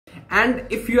And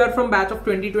if you are from batch of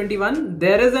 2021,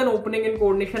 there is an opening in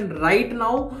coordination right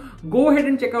now. Go ahead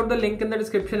and check out the link in the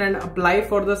description and apply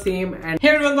for the same. And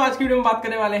here everyone, तो आज की video में बात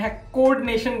करने वाले हैं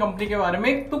codenation company के बारे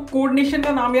में। तो codenation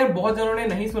का नाम यार बहुत जनों ने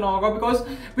नहीं सुना होगा, because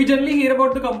we generally hear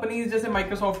about the companies जैसे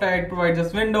Microsoft Ad provides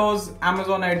us Windows,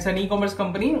 Amazon Ads and e-commerce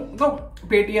company, तो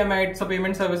Paytm Ads,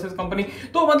 payment services company।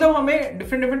 तो मतलब हमें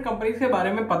different companies के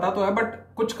बारे में पता तो है, but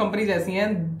कुछ companies ऐसी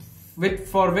हैं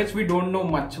for which we don't know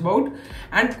much about,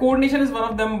 and coordination is one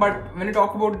of them. But when you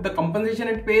talk about the compensation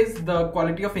it pays, the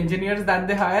quality of engineers that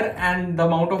they hire, and the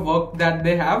amount of work that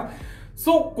they have,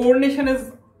 so coordination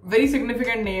is very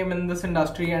significant name in this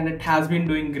industry and it has been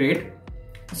doing great.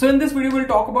 So in this video, we'll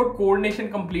talk about coordination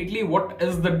completely. What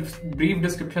is the brief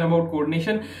description about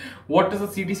coordination? What is the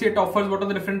CTC it offers? What are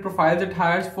the different profiles it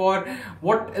hires for?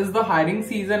 What is the hiring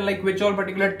season, like which all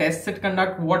particular tests it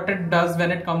conduct? What it does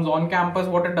when it comes on campus?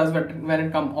 What it does when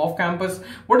it comes off campus?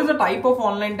 What is the type of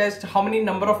online test? How many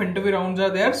number of interview rounds are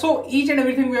there? So each and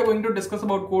everything we are going to discuss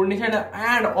about coordination.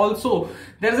 And also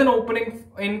there's an opening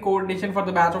in coordination for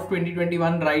the batch of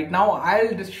 2021 right now.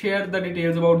 I'll just share the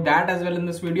details about that as well in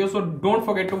this video. So don't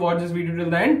forget to watch this video till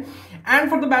the end. And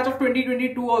for the batch of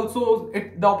 2022 also,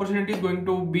 the opportunity is going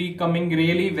to be coming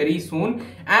really very soon,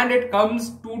 and it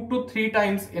comes 2 to 3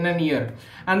 times in a year,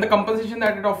 and the compensation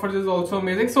that it offers is also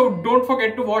amazing. So don't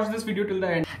forget to watch this video till the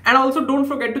end, and also don't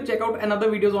forget to check out another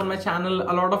videos on my channel.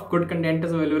 A lot of good content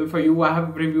is available for you. I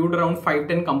have reviewed around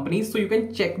 5-10 companies, so you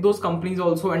can check those companies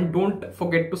also, and don't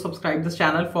forget to subscribe this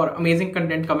channel for amazing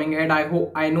content coming ahead.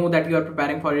 I know that you are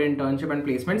preparing for your internship and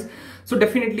placements, so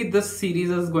definitely this series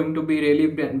is going to be really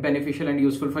beneficial and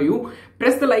useful for you.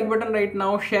 Press the like button right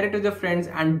now, share it with your friends,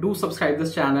 and do subscribe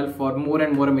this channel for more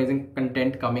and more amazing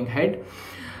content coming ahead.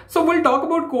 So we'll talk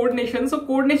about coordination. So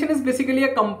coordination is basically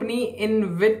a company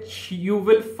in which you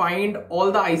will find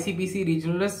all the ICPC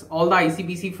regionalists, all the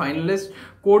ICPC finalists,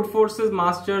 code forces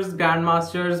masters,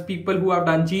 grandmasters, people who have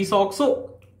done GSOC.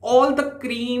 So all the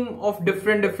cream of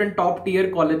different top tier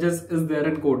colleges is there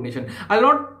in coordination. I'll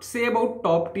not say about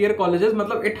top tier colleges,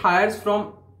 matlab it hires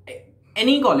from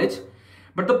any college,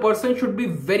 but the person should be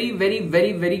very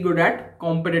good at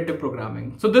competitive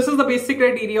programming. So this is the basic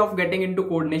criteria of getting into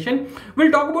coordination.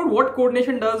 We'll talk about what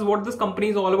coordination does, what this company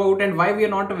is all about, and why we are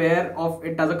not aware of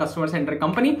it as a customer centric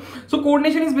company. So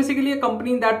coordination is basically a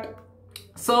company that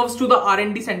serves to the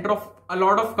R&D center of a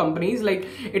lot of companies. Like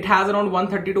it has around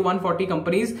 130 to 140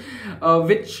 companies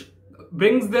which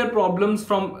brings their problems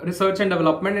from research and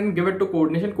development and give it to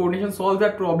coordination. Coordination solves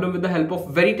that problem with the help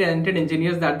of very talented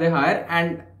engineers that they hire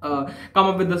and come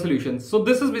up with the solutions. So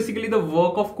this is basically the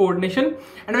work of coordination.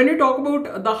 And when you talk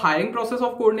about the hiring process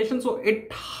of coordination, so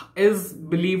it is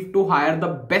believed to hire the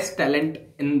best talent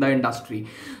in the industry.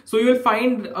 So you will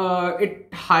find it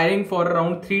hiring for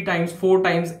around 3 times, 4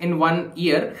 times in 1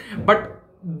 year, but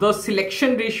the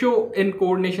selection ratio in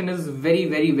coordination is very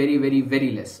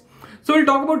less. So we'll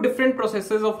talk about different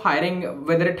processes of hiring,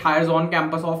 whether it hires on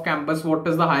campus, off campus, what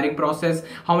is the hiring process,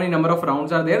 how many number of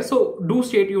rounds are there. So do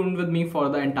stay tuned with me for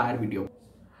the entire video.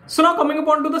 So now coming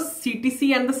upon to the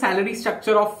CTC and the salary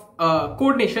structure of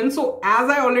coordination. So as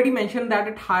I already mentioned that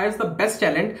it hires the best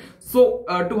talent. So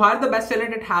to hire the best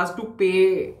talent, it has to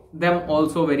pay them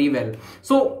also very well.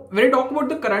 So when you talk about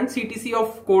the current CTC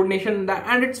of coordination,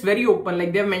 and it's very open,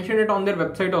 like they have mentioned it on their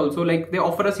website also, like they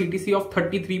offer a CTC of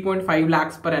 33.5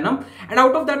 lakhs per annum, and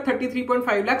out of that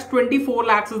 33.5 lakhs, 24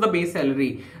 lakhs is the base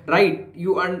salary, right?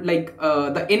 You earn like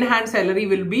the in-hand salary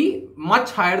will be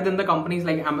much higher than the companies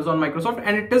like Amazon, Microsoft,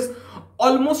 and it is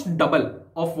almost double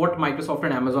of what Microsoft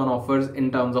and Amazon offers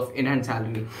in terms of in-hand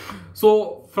salary.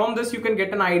 So from this you can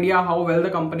get an idea how well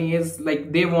the company is,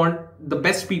 like they want the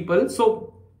best people.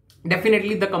 So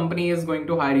definitely the company is going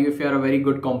to hire you if you are a very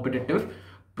good competitive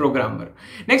programmer.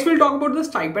 Next we'll talk about the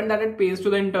stipend that it pays to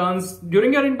the interns.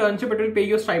 During your internship, it will pay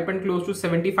you a stipend close to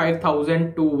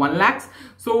 75,000 to 1 lakhs.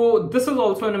 So this is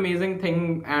also an amazing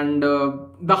thing. And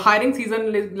the hiring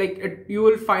season is like you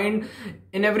will find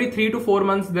in every 3 to 4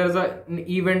 months there's an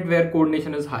event where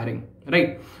coordination is hiring,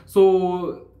 right?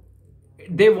 So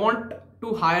they want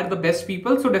to hire the best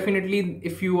people. So definitely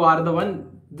if you are the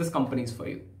one, this company is for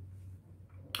you.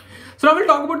 So now we'll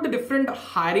talk about the different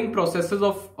hiring processes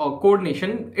of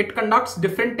coordination. It conducts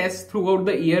different tests throughout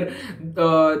the year.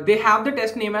 They have the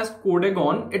test name as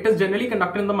Codegon. It is generally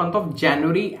conducted in the month of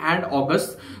January and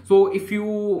August. So if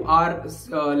you are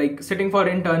like sitting for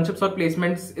internships or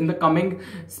placements in the coming,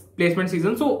 placement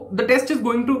season. So the test is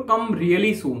going to come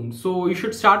really soon. So you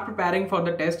should start preparing for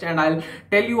the test, and I'll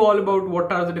tell you all about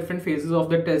what are the different phases of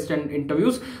the test and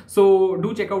interviews. So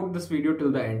do check out this video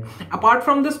till the end. Apart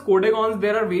from this Codegons,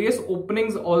 there are various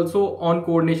openings also on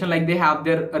Codenation. Like they have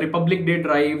their Republic Day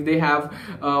drive. They have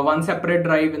one separate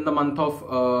drive in the month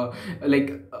of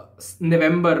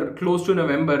November, close to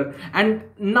November. And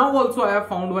now also I have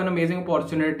found one amazing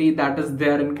opportunity that is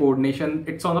there in Codenation.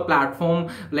 It's on the platform,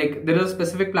 like there is a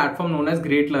specific platform known as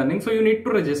Great Learning. So you need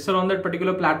to register on that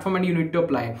particular platform and you need to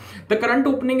apply. The current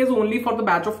opening is only for the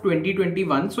batch of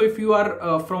 2021. So if you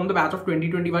are from the batch of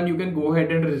 2021, you can go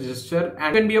ahead and register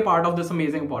and can be a part of this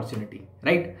amazing opportunity,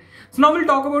 right? So now we'll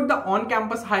talk about the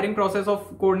on-campus hiring process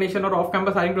of Codenation or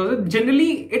off-campus hiring process.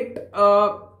 Generally, it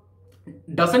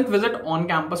doesn't visit on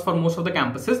campus for most of the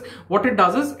campuses. What it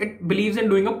does is it believes in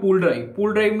doing a pool drive.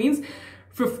 Pool drive means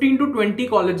 15 to 20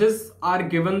 colleges are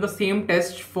given the same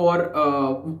test for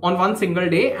on one single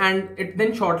day, and it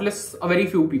then shortlists a very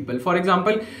few people. For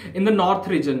example, in the North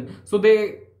region, so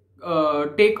they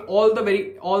take all the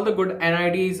good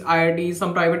NITs, IITs,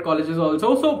 some private colleges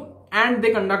also. And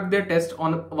they conduct their test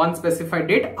on one specified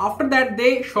date. After that,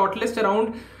 they shortlist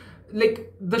around,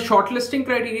 like the shortlisting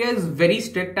criteria is very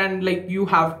strict, and like you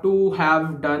have to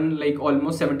have done like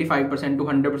almost 75% to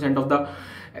 100% of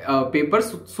the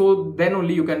papers. So then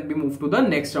only you can be moved to the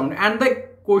next round. And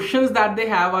the questions that they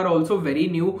have are also very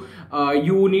new.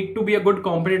 You need to be a good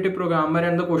competitive programmer,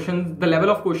 and the level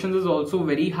of questions is also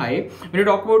very high. When you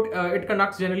talk about it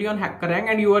conducts generally on HackerRank,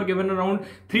 and you are given around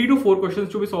 3 to 4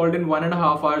 questions to be solved in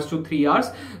 1.5 hours to 3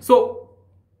 hours. So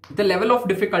the level of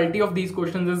difficulty of these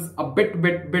questions is a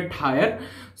bit higher.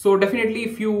 So definitely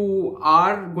if you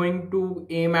are going to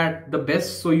aim at the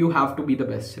best, so you have to be the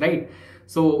best, right?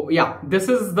 So yeah, this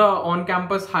is the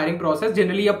on-campus hiring process,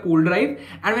 generally a pool drive.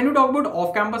 And when you talk about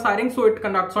off-campus hiring, so it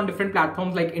conducts on different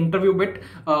platforms like interviewbit.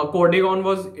 Codegon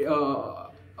was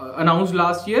announced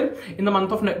last year. In the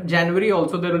month of January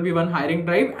also there will be one hiring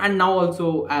drive, and now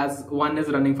also as one is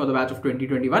running for the batch of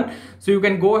 2021. So you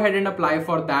can go ahead and apply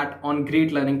for that on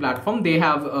Great Learning platform. They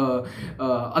have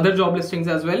other job listings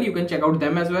as well. You can check out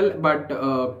them as well, but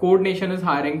Codenation is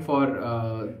hiring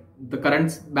for the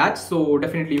current batch, so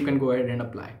definitely you can go ahead and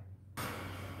apply.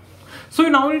 So you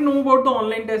now know about the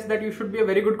online test, that you should be a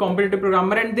very good competitive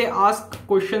programmer, and they ask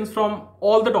questions from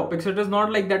all the topics. It is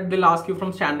not like that they'll ask you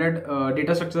from standard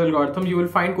data structure algorithms. You will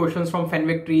find questions from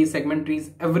Fenwick trees, segment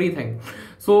trees, everything.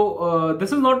 So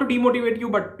this is not to demotivate you,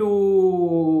 but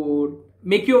to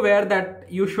make you aware that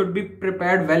you should be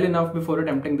prepared well enough before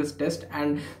attempting this test,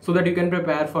 and so that you can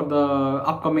prepare for the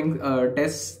upcoming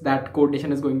tests that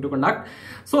Codenation is going to conduct.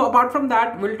 So apart from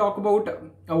that, we'll talk about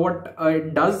what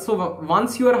it does. So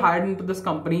once you are hired into this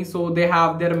company, so they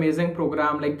have their amazing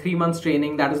program, like 3 months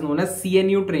training, that is known as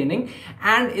CNU training,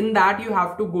 and in that you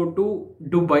have to go to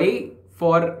Dubai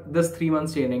for this 3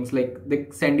 months trainings. Like they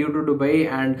send you to Dubai,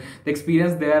 and the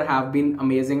experience there have been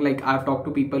amazing. Like I've talked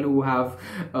to people who have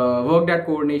worked at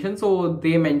Codenation, so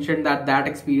they mentioned that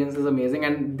experience is amazing,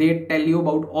 and they tell you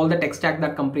about all the tech stack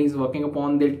that company is working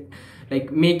upon. They like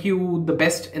make you the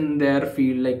best in their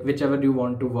field, like whichever you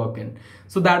want to work in.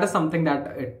 So that is something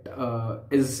that it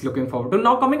is looking forward to.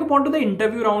 Now coming upon to the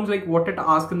interview rounds, like what it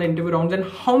asks in the interview rounds and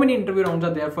how many interview rounds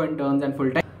are there for interns and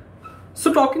full-time.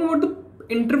 So talking about the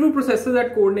interview processes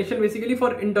at Codenation, basically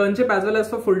for internship as well as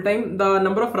for full-time, the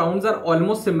number of rounds are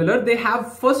almost similar. They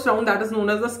have first round that is known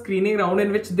as the screening round,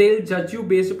 in which they'll judge you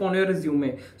based upon your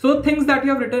resume. So the things that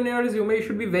you have written in your resume, you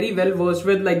should be very well versed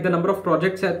with, like the number of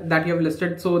projects that you have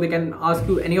listed. So they can ask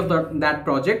you any of that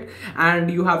project,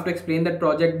 and you have to explain that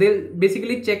project. They'll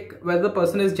basically check whether the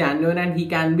person is genuine and he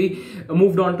can be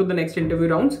moved on to the next interview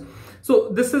rounds. So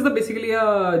this is basically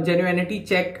a genuinity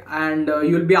check, and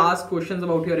you'll be asked questions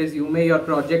about your resume, your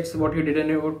projects, what you did in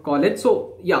your college.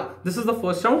 So yeah, this is the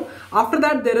first round. After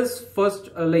that, there is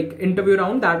first interview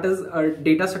round, that is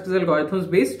data structures algorithms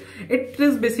based. It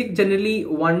is generally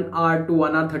 1 hour to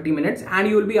 1 hour 30 minutes, and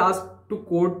you will be asked to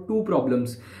code 2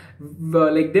 problems.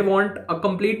 Like they want a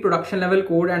complete production level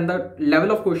code, and the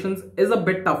level of questions is a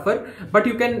bit tougher, but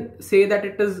you can say that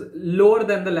it is lower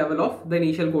than the level of the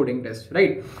initial coding test,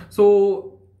 right?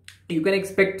 So you can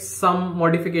expect some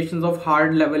modifications of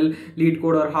hard level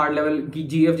LeetCode or hard level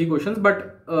GFG questions,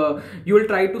 but you will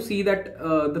try to see that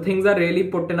the things are really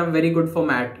put in a very good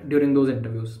format during those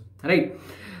interviews, right?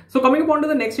 So coming upon to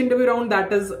the next interview round,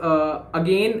 that is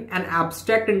again an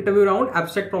abstract interview round,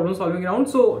 abstract problem solving round.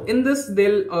 So in this,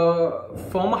 they'll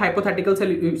form a hypothetical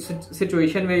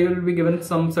situation where you will be given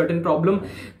some certain problem.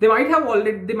 They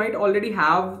might already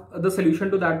have the solution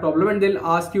to that problem, and they'll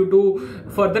ask you to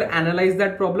further analyze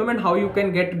that problem and how you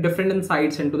can get different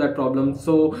insights into that problem.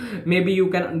 So maybe you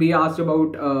can be asked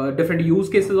about different use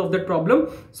cases of that problem.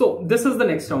 So this is the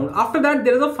next round. After that,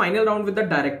 there is a final round with the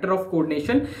director of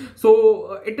coordination.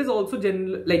 So it is also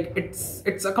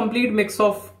it's a complete mix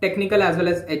of technical as well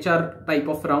as HR type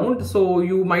of round. So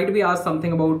you might be asked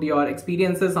something about your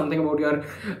experiences, something about your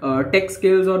tech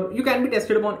skills, or you can be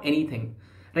tested upon anything,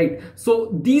 right?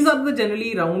 So these are the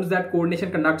generally rounds that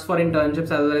coordination conducts for internships as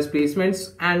well as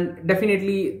placements, and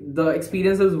definitely the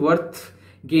experience is worth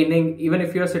gaining even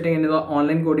if you're sitting in the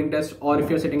online coding test or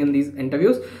if you're sitting in these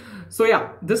interviews. So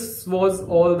yeah, this was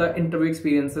all the interview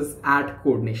experiences at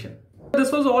coordination. This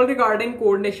was all regarding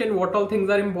coordination, what all things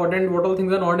are important, what all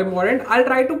things are not important. I'll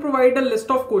try to provide a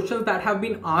list of questions that have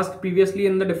been asked previously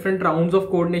in the different rounds of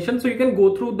coordination, so you can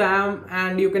go through them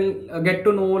and you can get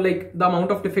to know like the amount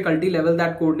of difficulty level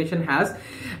that coordination has,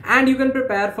 and you can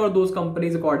prepare for those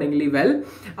companies accordingly well.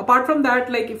 Apart from that,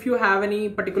 like if you have any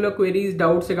particular queries,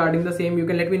 doubts regarding the same, you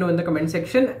can let me know in the comment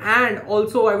section. And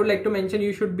also I would like to mention,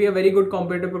 you should be a very good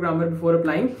computer programmer before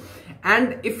applying.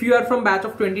 And if you are from batch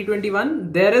of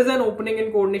 2021, there is an opening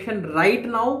in coordination right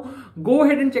now. Go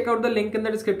ahead and check out the link in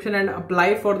the description and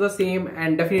apply for the same,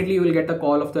 and definitely you will get a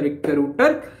call of the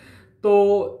recruiter.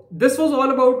 So this was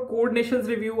all about coordination's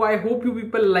review. I hope you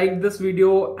people liked this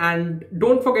video, and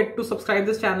don't forget to subscribe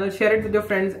this channel, share it with your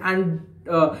friends, and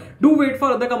do wait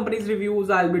for other companies' reviews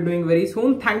I'll be doing very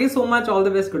soon. Thank you so much. All the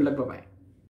best. Good luck. Bye bye.